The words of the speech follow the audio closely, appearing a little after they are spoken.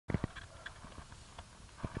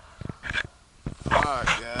Alright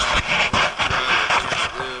guys, I'm going to try to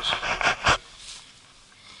attempt this.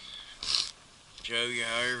 Show you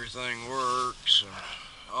how everything works and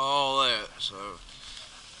all that. So,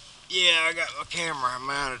 yeah, I got my camera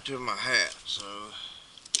mounted to my hat, so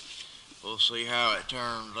we'll see how it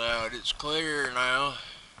turns out. It's clear now,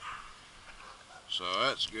 so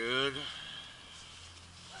that's good.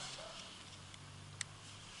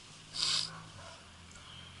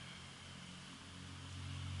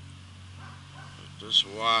 Put this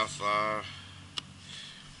Wi-Fi,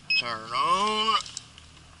 turn on,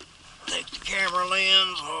 take the camera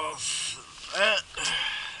lens off that,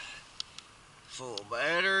 full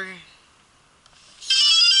battery.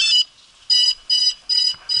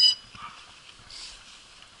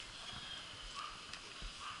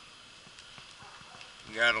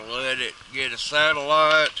 You gotta let it get a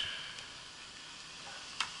satellite.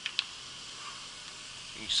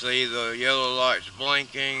 You see the yellow lights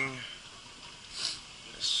blinking.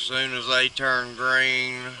 As soon as they turn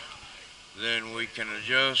green, then we can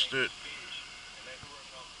adjust it.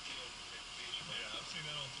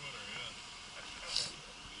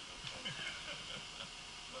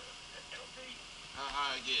 How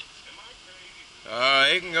high it get?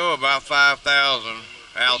 It can go about 5,000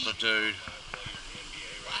 altitude.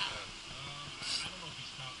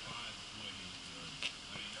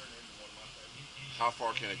 How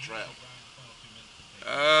far can it travel?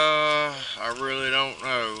 I really don't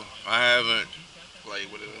know. I haven't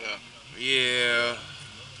played with it enough. Yeah.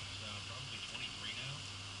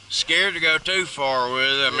 Scared to go too far with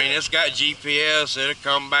it. I mean, it's got GPS. It'll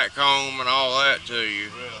come back home and all that to you.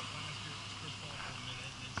 Yeah.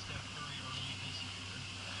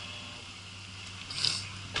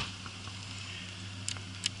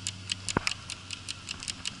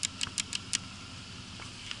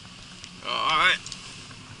 Alright.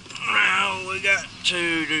 Now we got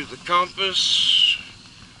to do the compass.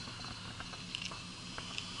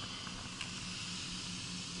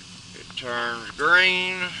 It turns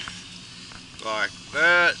green like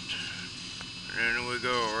that. And then we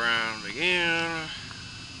go around again.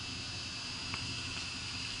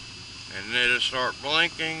 And then it'll start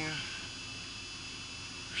blinking.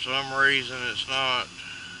 For some reason it's not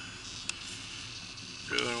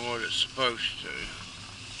doing what it's supposed to.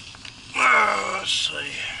 Let's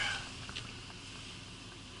see.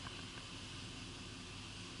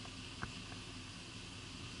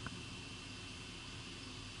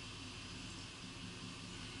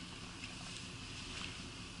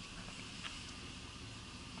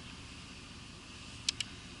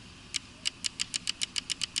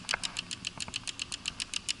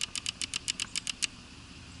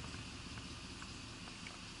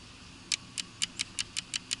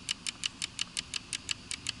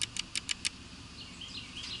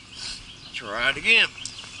 Try it again.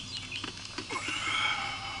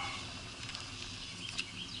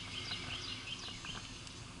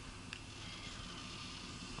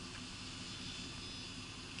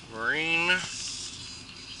 Green, and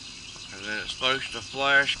then it's supposed to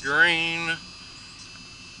flash green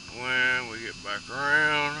when we get back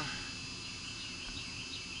around.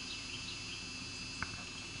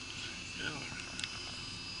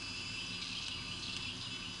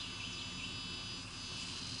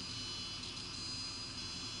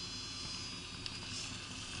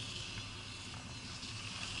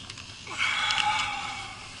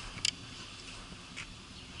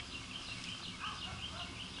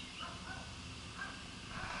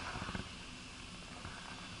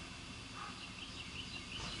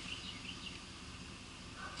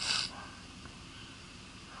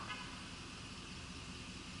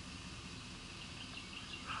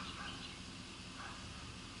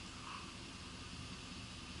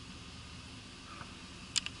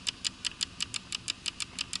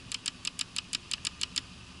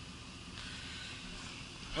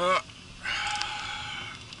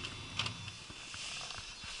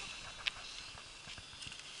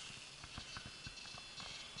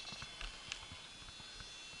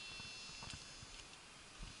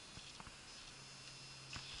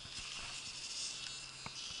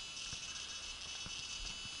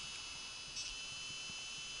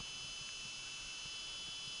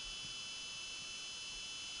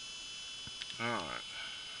 Alright.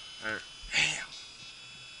 There. Damn.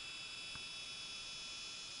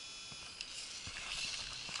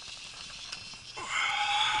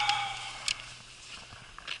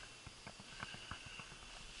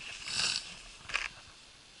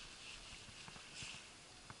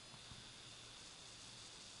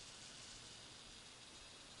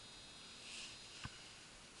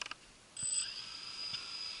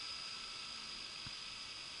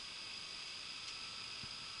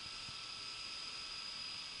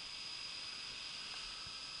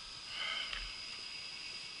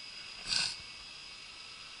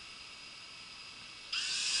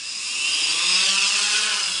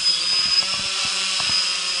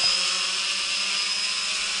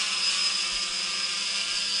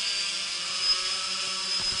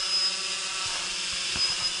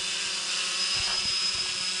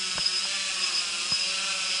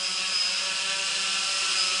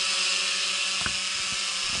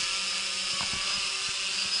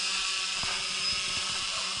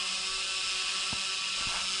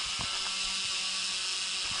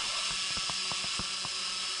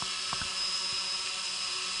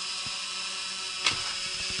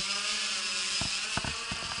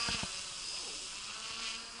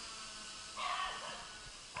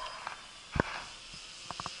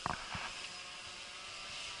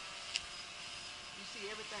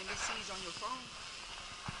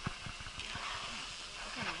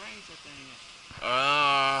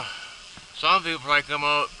 Some people take them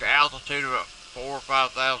up to altitude of about 4,000 or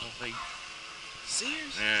 5,000 feet.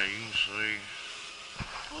 Serious? Yeah, you can see.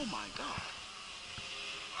 Oh my god.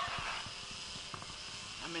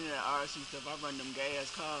 I'm into that RC stuff. I run them gas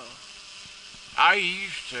cars. I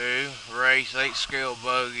used to race 8-scale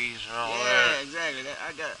buggies and all Yeah, that. exactly.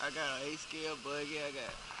 I got an 8-scale buggy. I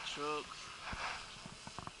got trucks,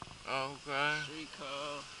 Okay. street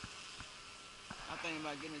cars. I'm thinking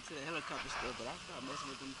about getting into the helicopter stuff, but I started messing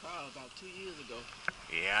with them cars about 2 years ago.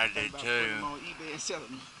 Yeah, I Thinking did about too. putting them on eBay and selling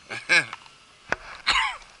them.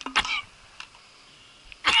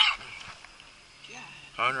 God.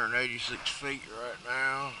 186 feet right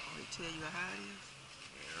now. Oh, they tell you how high it is?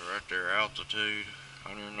 Yeah, right there, altitude,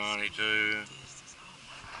 192. Distance. Oh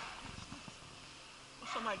my god.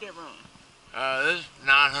 What's something like that run? This is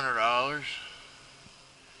 $900.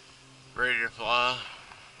 Ready to fly.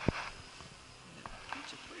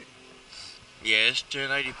 Picture pretty. Yeah, it's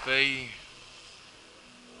 1080p.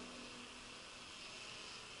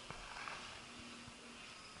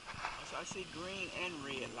 So I see green and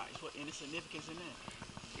red lights. What any significance in that?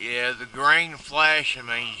 Yeah, the green flashing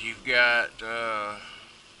means you've got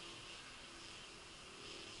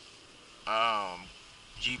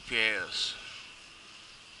GPS,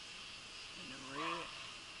 And the red.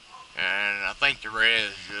 and I think the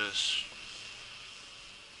red is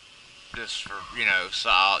just for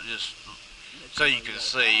solid, just so you can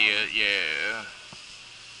see it. Yeah.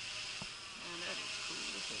 Man, that is cool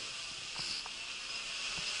as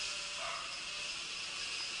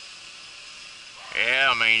hell.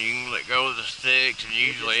 Yeah, I mean you can let go of the sticks, and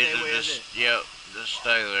usually stay it'll where it's just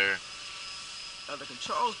stay there. The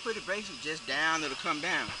control's pretty basic, just down, it'll come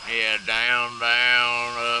down. Yeah, down,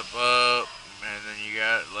 down, up, and then you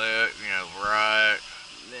got left, right,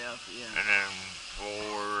 Left, yeah. and then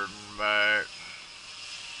forward and back.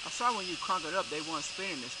 I saw when you crunk it up, they weren't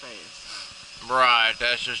spinning this fast. Right,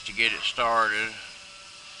 that's just to get it started.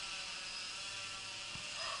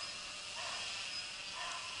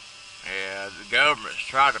 Yeah, the government's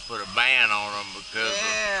tried to put a ban on them because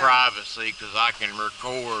of privacy, because I can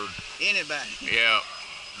record. Anybody. Yep,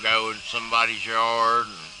 go in somebody's yard.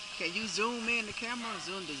 Can you zoom in the camera?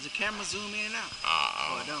 Does the camera zoom in and out?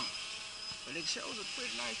 Or it don't? But it shows a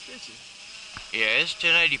pretty nice picture. Yeah, it's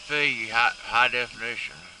 1080p high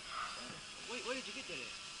definition. Wait, where did you get that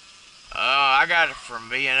at? I got it from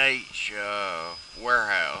B&H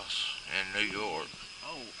warehouse in New York.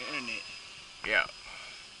 Oh, internet. Yeah.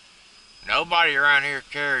 Nobody around here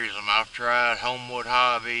carries them. I've tried Homewood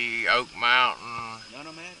Hobby, Oak Mountain. None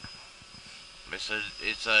of them had it?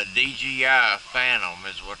 It's a DJI Phantom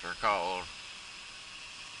is what they're called.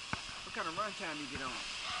 What kind of run time do you get on?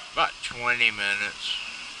 About 20 minutes.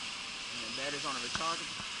 And the battery's on a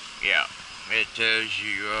rechargeable? Yeah. It tells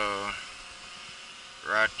you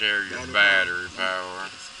right there your battery power.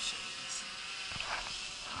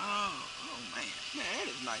 Oh man. Man, that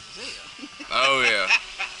is nice as hell. Oh yeah.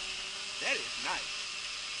 That is nice.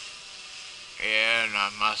 Yeah, and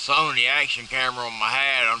my Sony action camera on my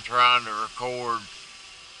hat, I'm trying to record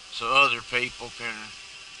so other people can.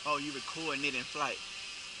 Oh, you recording it in flight?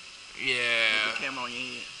 Yeah. With the camera on your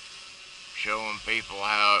head. Showing people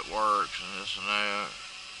how it works and this and that.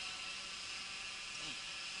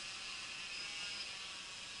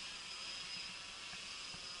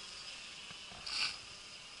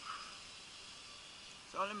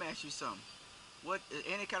 So let me ask you something. What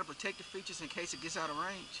any kind of protective features in case it gets out of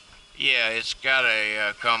range? Yeah, it's got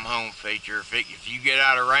a come home feature. If you get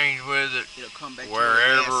out of range with it, it'll come back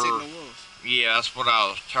wherever. To where the signal was. Yeah, that's what I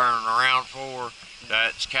was turning around for. Yeah.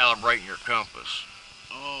 That's calibrating your compass.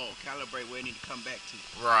 Oh, calibrate where it need to come back to.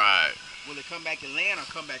 Right. Will it come back and land or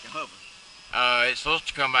come back and hover? It's supposed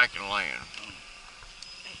to come back and land.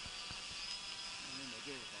 Hey.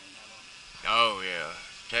 Oh yeah,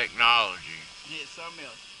 technology. Here's something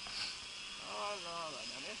else. Oh Lord,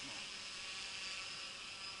 now that's nice.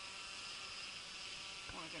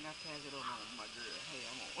 Why can't I pass it over to my girl? Hey,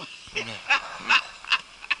 I'm on.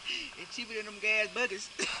 It's cheaper than them gas buckets.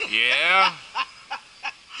 Yeah.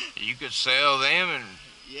 You could sell them and.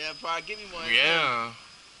 Yeah, probably give me one. Yeah.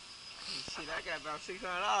 Shit, I got about $600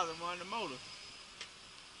 in one of the motor.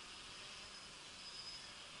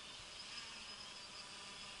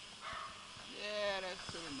 Yeah, that's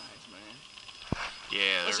pretty nice, man.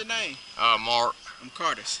 Yeah. What's your name? Mark. I'm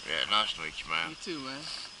Curtis. Yeah, nice to meet you, man. You too, man.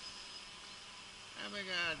 How big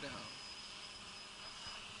I dog?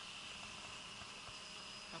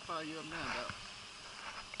 How far are you up now,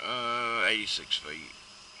 dog? 86 feet.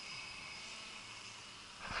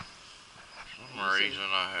 For some reason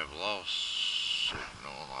I have lost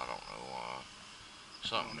signal. I don't know why.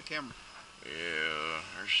 Something on the camera. Yeah,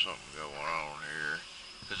 there's something going on here.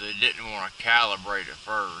 Because they didn't want to calibrate it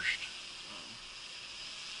first.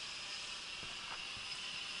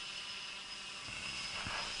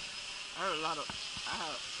 I heard a lot of,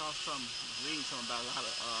 saw some, reading something about a lot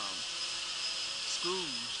of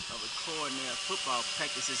schools are recording their football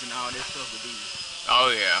practices and all that stuff with these.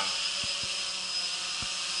 Oh, yeah.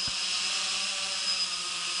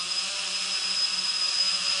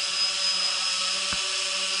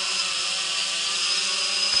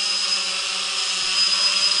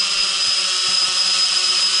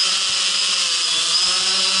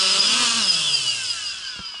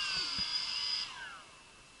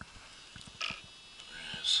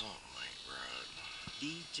 Something ain't right.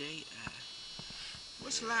 DJI.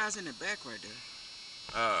 What slides in the back right there?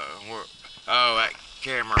 Oh, that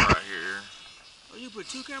camera right here. Oh, you put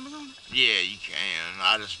two cameras on it? Yeah, you can.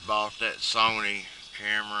 I just bought that Sony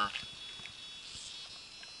camera.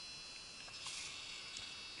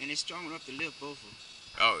 And it's strong enough to lift both of them.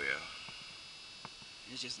 Oh, yeah.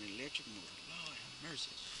 It's just an electric motor. Lord have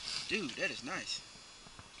mercy. Dude, that is nice.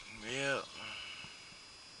 Yeah.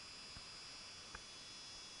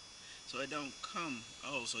 So it don't come.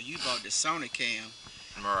 Oh, so you bought the Sony cam.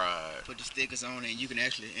 Right. Put the stickers on it and you can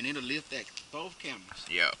actually, and it'll lift that both cameras.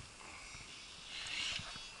 Yep.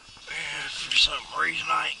 Yeah, for some reason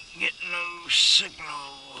I ain't getting no signal.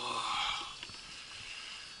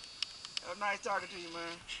 It was nice talking to you,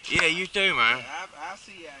 man. Yeah, you too, man. Yeah, I'll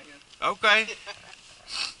see you out here. Okay.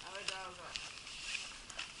 How many dollars are